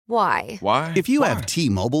Why? Why? If you have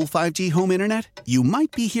T-Mobile 5G home internet, you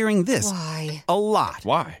might be hearing this Why? a lot.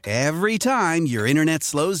 Why? Every time your internet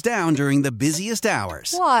slows down during the busiest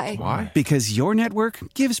hours. Why? Why? Because your network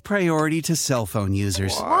gives priority to cell phone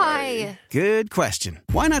users. Why? Good question.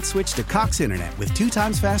 Why not switch to Cox Internet with 2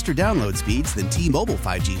 times faster download speeds than T-Mobile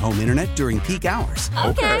 5G home internet during peak hours?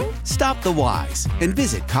 Okay. Stop the whys and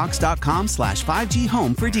visit cox.com/5G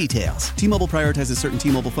home for details. T-Mobile prioritizes certain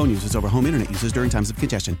T-Mobile phone users over home internet users during times of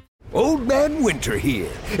congestion. Old Man Winter here.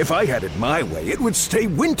 If I had it my way, it would stay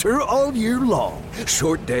winter all year long.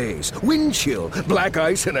 Short days, wind chill, black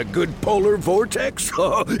ice, and a good polar vortex.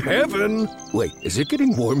 Oh, heaven. Wait, is it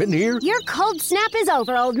getting warm in here? Your cold snap is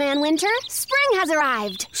over, Old Man Winter. Spring has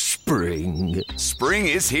arrived. Spring. Spring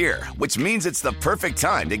is here, which means it's the perfect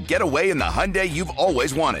time to get away in the Hyundai you've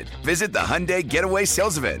always wanted. Visit the Hyundai Getaway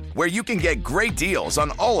Sales Event, where you can get great deals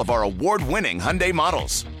on all of our award-winning Hyundai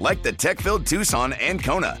models, like the tech-filled Tucson and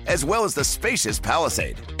Kona, as well as the spacious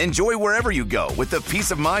Palisade. Enjoy wherever you go with the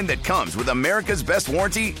peace of mind that comes with America's best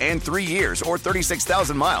warranty and 3 years or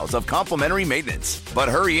 36,000 miles of complimentary maintenance. But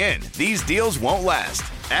hurry in, these deals won't last.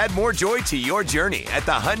 Add more joy to your journey at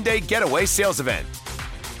the Hyundai Getaway Sales Event.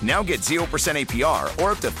 Now get 0% APR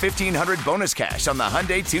or up to $1,500 bonus cash on the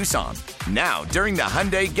Hyundai Tucson. Now, during the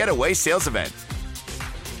Hyundai Getaway Sales Event.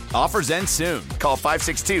 Offers end soon. Call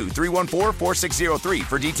 562-314-4603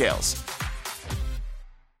 for details.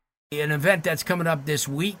 An event that's coming up this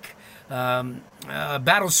week.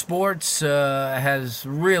 Battle Sports has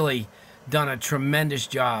really done a tremendous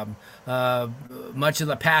job. Much of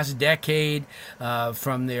the past decade,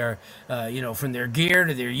 from their gear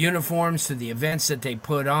to their uniforms to the events that they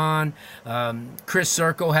put on. Chris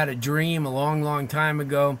Circo had a dream a long, long time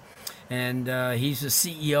ago, and he's the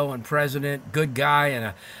CEO and president, good guy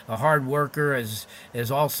and a hard worker, has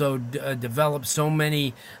also developed so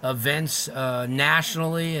many events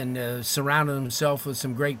nationally and surrounded himself with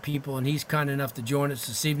some great people, and he's kind enough to join us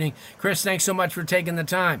this evening. Chris, thanks so much for taking the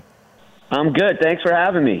time. I'm good. Thanks for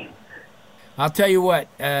having me. I'll tell you what,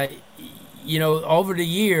 over the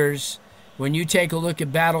years, when you take a look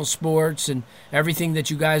at Battle Sports and everything that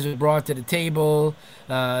you guys have brought to the table,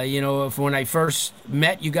 when I first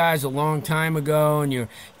met you guys a long time ago, and you're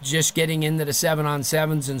just getting into the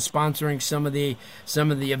 7-on-7s and sponsoring some of the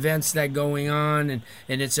events that are going on, and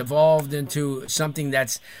it's evolved into something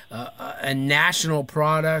that's a national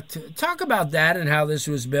product. Talk about that and how this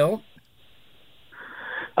was built.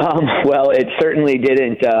 Well, it certainly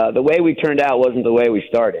didn't. The way we turned out wasn't the way we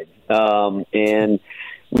started. And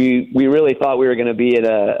we really thought we were going to be an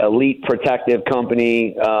elite protective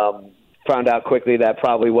company. Found out quickly that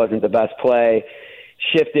probably wasn't the best play.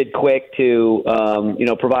 Shifted quick to,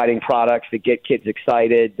 providing products that get kids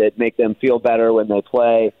excited, that make them feel better when they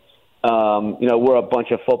play. We're a bunch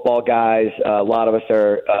of football guys. A lot of us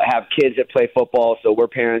have kids that play football, so we're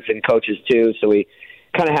parents and coaches too. So we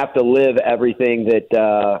kind of have to live everything that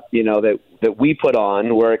we put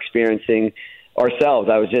on. We're experiencing ourselves.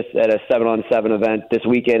 I was just at a 7-on-7 event this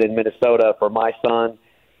weekend in Minnesota for my son.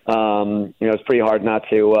 It's pretty hard not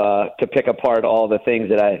to pick apart all the things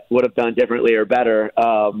that I would have done differently or better,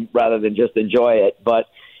 rather than just enjoy it. But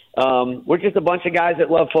we're just a bunch of guys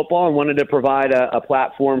that love football and wanted to provide a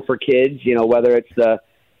platform for kids, whether it's the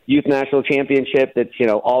Youth National Championship that's,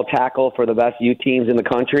 all tackle for the best youth teams in the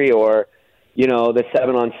country, or the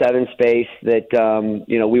 7-on-7 space that,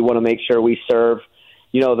 we want to make sure we serve,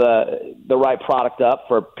 the right product up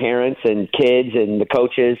for parents and kids and the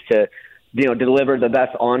coaches to, deliver the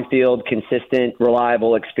best on-field, consistent,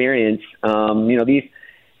 reliable experience.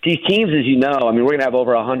 These teams, as we're going to have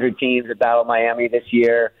over 100 teams at Battle Miami this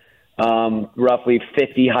year, roughly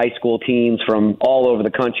 50 high school teams from all over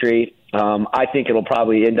the country. I think it'll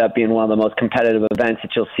probably end up being one of the most competitive events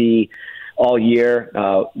that you'll see all year.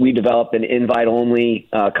 We developed an invite-only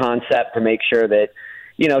concept to make sure that,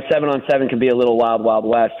 7-on-7 can be a little wild, wild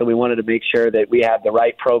west. So we wanted to make sure that we have the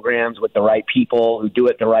right programs with the right people who do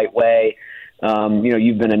it the right way.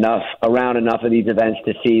 You've been around enough of these events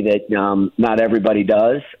to see that not everybody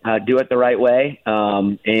does do it the right way.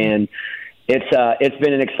 And it's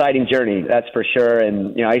been an exciting journey, that's for sure.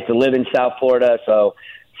 And, I used to live in South Florida, so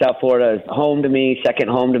South Florida is home to me, second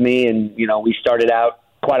home to me. And, we started out,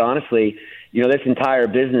 quite honestly, this entire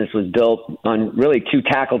business was built on really 2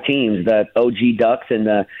 tackle teams, the OG Ducks and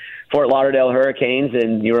the Fort Lauderdale Hurricanes.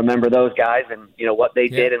 And you remember those guys and, what they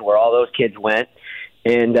did and where all those kids went.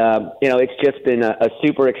 And, it's just been a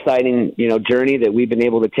super exciting, journey that we've been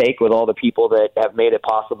able to take with all the people that have made it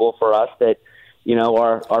possible for us that,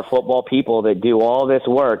 are football people that do all this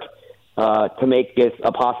work to make this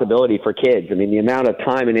a possibility for kids. The amount of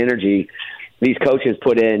time and energy these coaches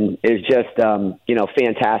put in is just,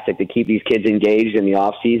 fantastic to keep these kids engaged in the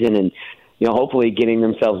off season and, hopefully getting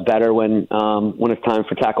themselves better when it's time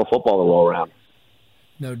for tackle football to roll around.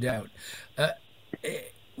 No doubt.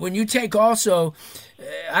 When you take also,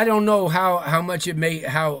 I don't know how much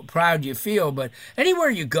how proud you feel, but anywhere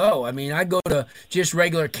you go, I mean, I go to just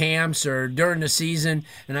regular camps or during the season,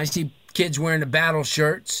 and I see kids wearing the battle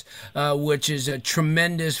shirts, which is a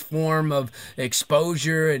tremendous form of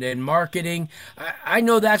exposure and marketing. I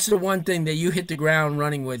know that's the one thing that you hit the ground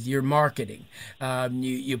running with, your marketing.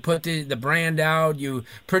 You put the brand out. You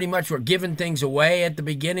pretty much were giving things away at the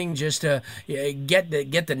beginning just to get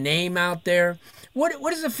the name out there. What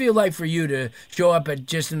does it feel like for you to show up at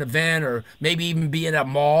just an event or maybe even be at a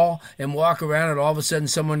mall and walk around and all of a sudden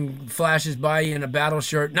someone flashes by you in a battle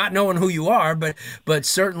shirt, not knowing who you are, but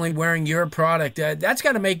certainly wearing your product? That's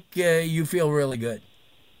got to make you feel really good.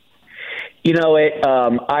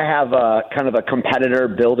 I have a kind of a competitor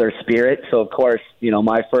builder spirit. So, of course,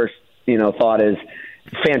 my first, thought is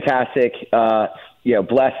fantastic,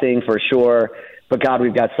 blessing for sure. But, God,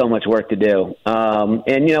 we've got so much work to do.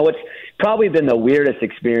 What's probably been the weirdest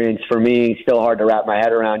experience for me, still hard to wrap my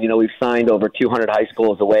head around, we've signed over 200 high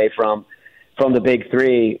schools away from the big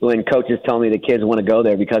three. When coaches tell me the kids want to go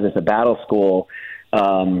there because it's a battle school,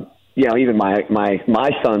 even my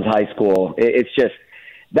son's high school, it's just,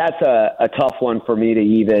 that's a tough one for me to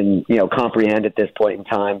even, comprehend at this point in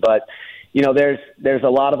time. But, there's a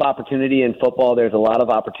lot of opportunity in football. There's a lot of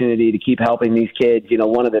opportunity to keep helping these kids.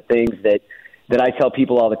 One of the things that I tell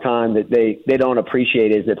people all the time that they don't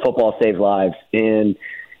appreciate is that football saves lives. And,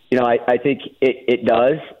 I think it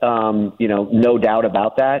does, no doubt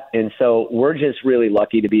about that. And so we're just really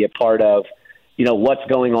lucky to be a part of, what's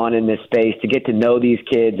going on in this space, to get to know these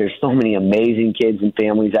kids. There's so many amazing kids and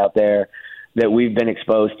families out there that we've been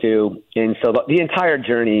exposed to. And so the entire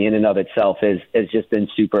journey in and of itself has just been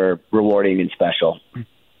super rewarding and special.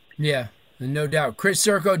 Yeah, no doubt. Chris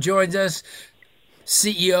Circo joins us,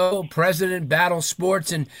 CEO, President, Battle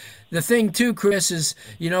Sports. And the thing, too, Chris, is,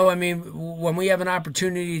 when we have an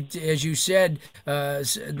opportunity, as you said,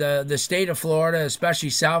 the state of Florida, especially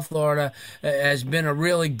South Florida, has been a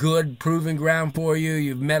really good proving ground for you.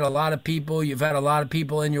 You've met a lot of people. You've had a lot of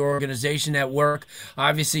people in your organization that work.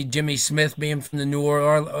 Obviously, Jimmy Smith, being from the New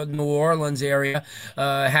Orleans area,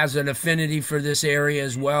 has an affinity for this area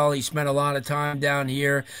as well. He spent a lot of time down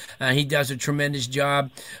here. He does a tremendous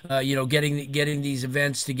job, getting these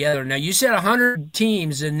events together. Now, you said 100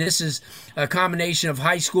 teams, and this is a combination of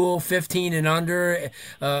high school, 15 and under,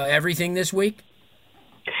 everything this week?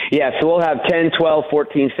 Yeah, so we'll have 10, 12,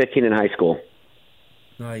 14, 15 in high school.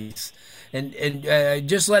 Nice. And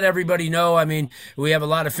just let everybody know, we have a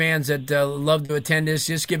lot of fans that love to attend this.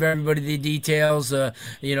 Just give everybody the details,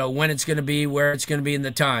 when it's going to be, where it's going to be, and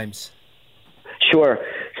the times. Sure.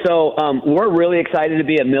 So we're really excited to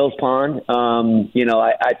be at Mills Pond.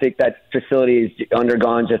 I think that facility has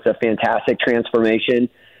undergone just a fantastic transformation.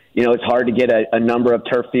 It's hard to get a number of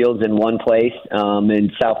turf fields in one place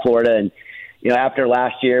in South Florida. And, after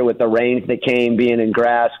last year with the rains that came being in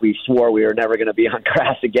grass, we swore we were never going to be on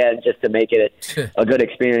grass again, just to make it a good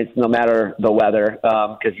experience no matter the weather,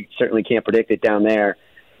 because you certainly can't predict it down there.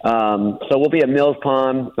 So we'll be at Mills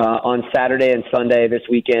Pond on Saturday and Sunday this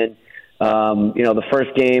weekend. The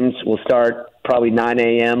first games will start probably 9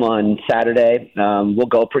 a.m. on Saturday. We'll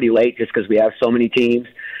go pretty late just because we have so many teams.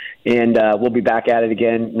 And we'll be back at it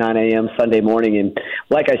again 9 a.m. Sunday morning. And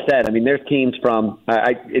like I said, there's teams from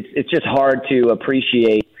it's just hard to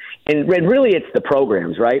appreciate. And really it's the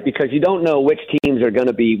programs, right? Because you don't know which teams are going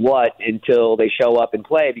to be what until they show up and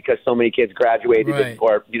play, because so many kids graduated right.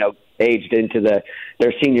 or, aged into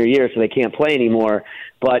their senior year, so they can't play anymore.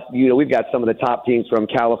 But, we've got some of the top teams from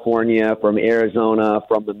California, from Arizona,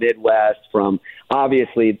 from the Midwest, from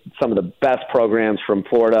obviously some of the best programs from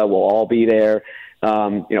Florida will all be there.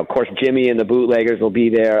 Of course, Jimmy and the Bootleggers will be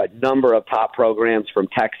there. A number of top programs from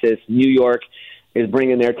Texas. New York is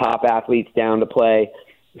bringing their top athletes down to play.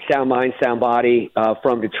 Sound Mind, Sound Body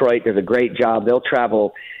from Detroit does a great job. They'll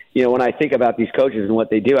travel. When I think about these coaches and what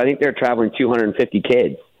they do, I think they're traveling 250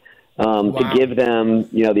 kids to give them,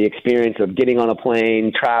 the experience of getting on a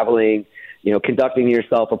plane, traveling, conducting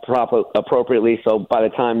yourself appropriately. So by the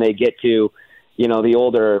time they get to, the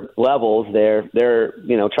older levels, they're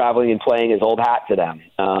traveling and playing as old hat to them.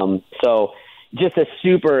 So just a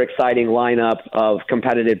super exciting lineup of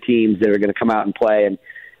competitive teams that are going to come out and play. And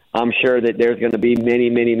I'm sure that there's going to be many,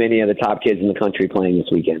 many, many of the top kids in the country playing this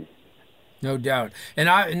weekend. No doubt. And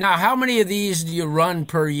now, how many of these do you run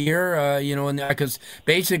per year? Because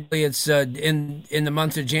basically it's in the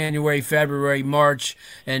months of January, February, March,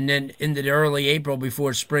 and then into the early April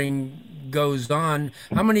before spring goes on.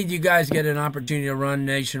 How many do you guys get an opportunity to run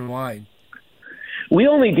nationwide? We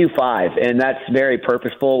only do 5, and that's very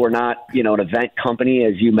purposeful. We're not, an event company,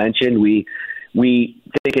 as you mentioned. We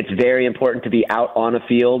think it's very important to be out on a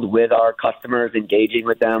field with our customers, engaging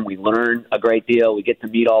with them. We learn a great deal. We get to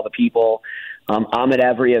meet all the people. I'm at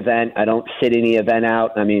every event. I don't sit any event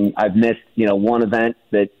out. I mean, I've missed, one event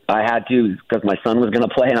that I had to because my son was going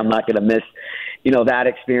to play, and I'm not going to miss, that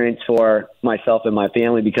experience for myself and my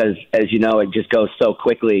family because, as you know, it just goes so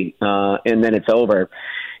quickly, and then it's over.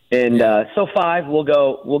 And so 5, we'll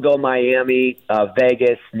go Miami,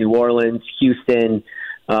 Vegas, New Orleans, Houston,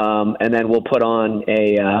 and then we'll put on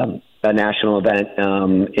a national event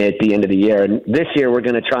at the end of the year. And this year we're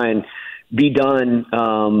going to try and be done,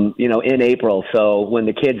 in April. So when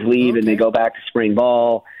the kids leave and they go back to spring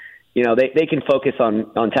ball, they can focus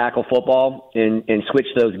on tackle football and switch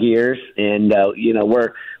those gears. And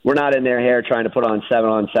we're not in their hair trying to put on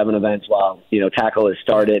 7-on-7 events while tackle has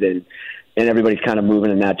started and everybody's kind of moving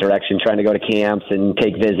in that direction, trying to go to camps and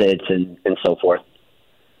take visits and so forth.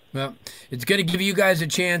 Well, it's going to give you guys a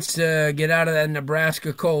chance to get out of that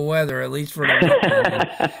Nebraska cold weather, at least for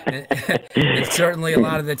the weekend. And certainly a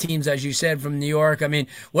lot of the teams, as you said, from New York. I mean,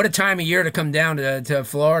 what a time of year to come down to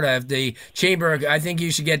Florida. If the I think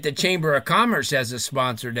you should get the Chamber of Commerce as a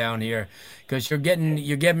sponsor down here, because you're going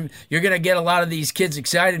to get a lot of these kids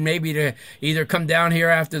excited maybe to either come down here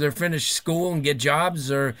after they're finished school and get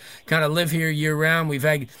jobs or kind of live here year round. When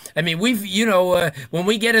we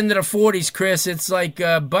get into the 40s, Chris, it's like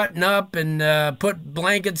button up and put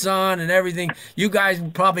blankets on and everything. You guys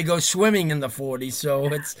will probably go swimming in the 40s, so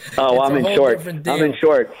it's I'm in shorts. I'm in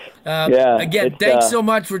shorts. Again, thanks so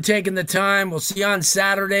much for taking the time. We'll see you on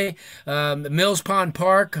Saturday, Mills Pond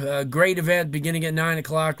Park. Great event beginning at 9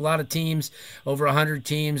 o'clock. A lot of teams. Over 100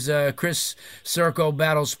 teams. Chris Circo,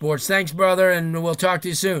 Battle Sports. Thanks, brother, and we'll talk to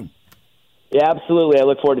you soon. Yeah, absolutely. I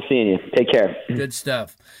look forward to seeing you. Take care. Good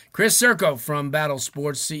stuff. Chris Circo from Battle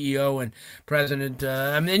Sports, CEO and president.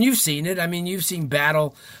 And you've seen it. I mean, you've seen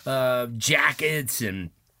Battle jackets and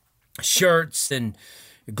shirts and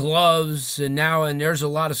gloves, and there's a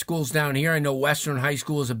lot of schools down here. I know Western High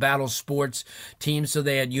School is a Battle Sports team, so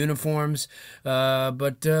they had uniforms.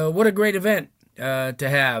 But what a great event to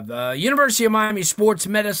have. University of Miami Sports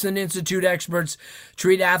Medicine Institute experts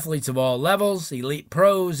treat athletes of all levels, elite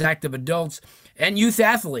pros, active adults, and youth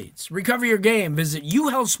athletes. Recover your game. Visit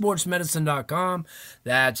uhealthsportsmedicine.com.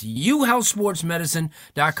 That's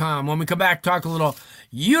uhealthsportsmedicine.com. When we come back, talk a little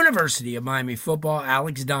University of Miami football.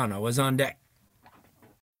 Alex Dono is on deck.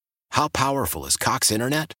 How powerful is Cox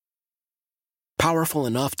Internet? Powerful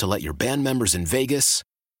enough to let your band members in Vegas,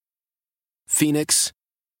 Phoenix,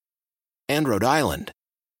 and Rhode Island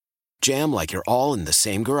jam like you're all in the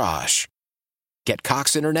same garage. Get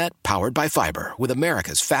Cox Internet powered by fiber with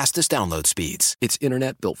America's fastest download speeds. It's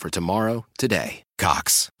internet built for tomorrow, today.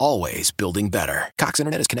 Cox, always building better. Cox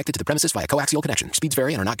Internet is connected to the premises via coaxial connection. Speeds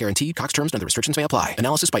vary and are not guaranteed. Cox terms and other restrictions may apply.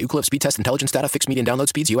 Analysis by Ookla Speed Test Intelligence Data. Fixed median download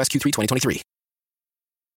speeds. US Q3 2023.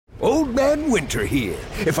 Old Man Winter here.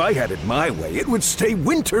 If I had it my way, it would stay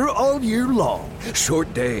winter all year long.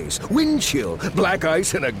 Short days, wind chill, black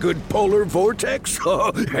ice, and a good polar vortex.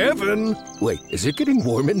 Oh, heaven! Wait, is it getting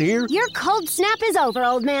warm in here? Your cold snap is over,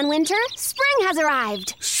 Old Man Winter. Spring has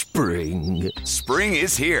arrived. Spring. Spring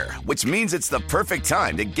is here, which means it's the perfect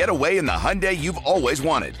time to get away in the Hyundai you've always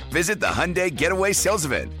wanted. Visit the Hyundai Getaway Sales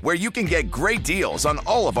Event, where you can get great deals on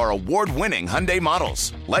all of our award-winning Hyundai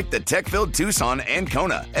models, like the tech-filled Tucson and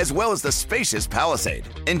Kona, as well as the spacious Palisade.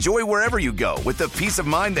 Enjoy wherever you go with the peace of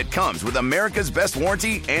mind that comes with America's best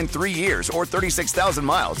warranty and 3 years or 36,000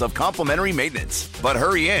 miles of complimentary maintenance. But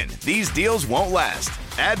hurry in, these deals won't last.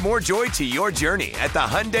 Add more joy to your journey at the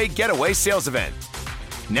Hyundai Getaway Sales Event.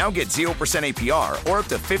 Now get 0% APR or up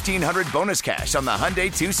to $1,500 bonus cash on the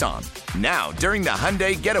Hyundai Tucson. Now, during the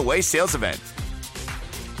Hyundai Getaway Sales Event.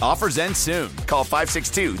 Offers end soon. Call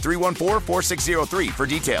 562-314-4603 for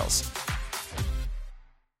details.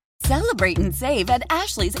 Celebrate and save at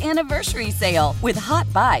Ashley's Anniversary Sale. With Hot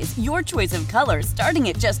Buys, your choice of colors starting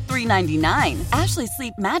at just $3.99. Ashley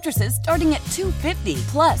Sleep mattresses starting at $2.50.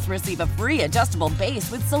 Plus, receive a free adjustable base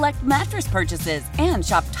with select mattress purchases. And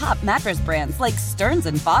shop top mattress brands like Stearns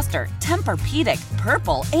 & Foster, Tempur-Pedic,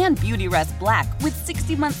 Purple, and Beautyrest Black with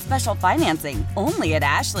 60-month special financing. Only at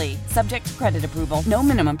Ashley. Subject to credit approval. No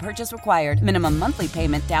minimum purchase required. Minimum monthly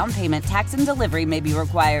payment, down payment, tax, and delivery may be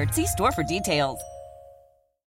required. See store for details.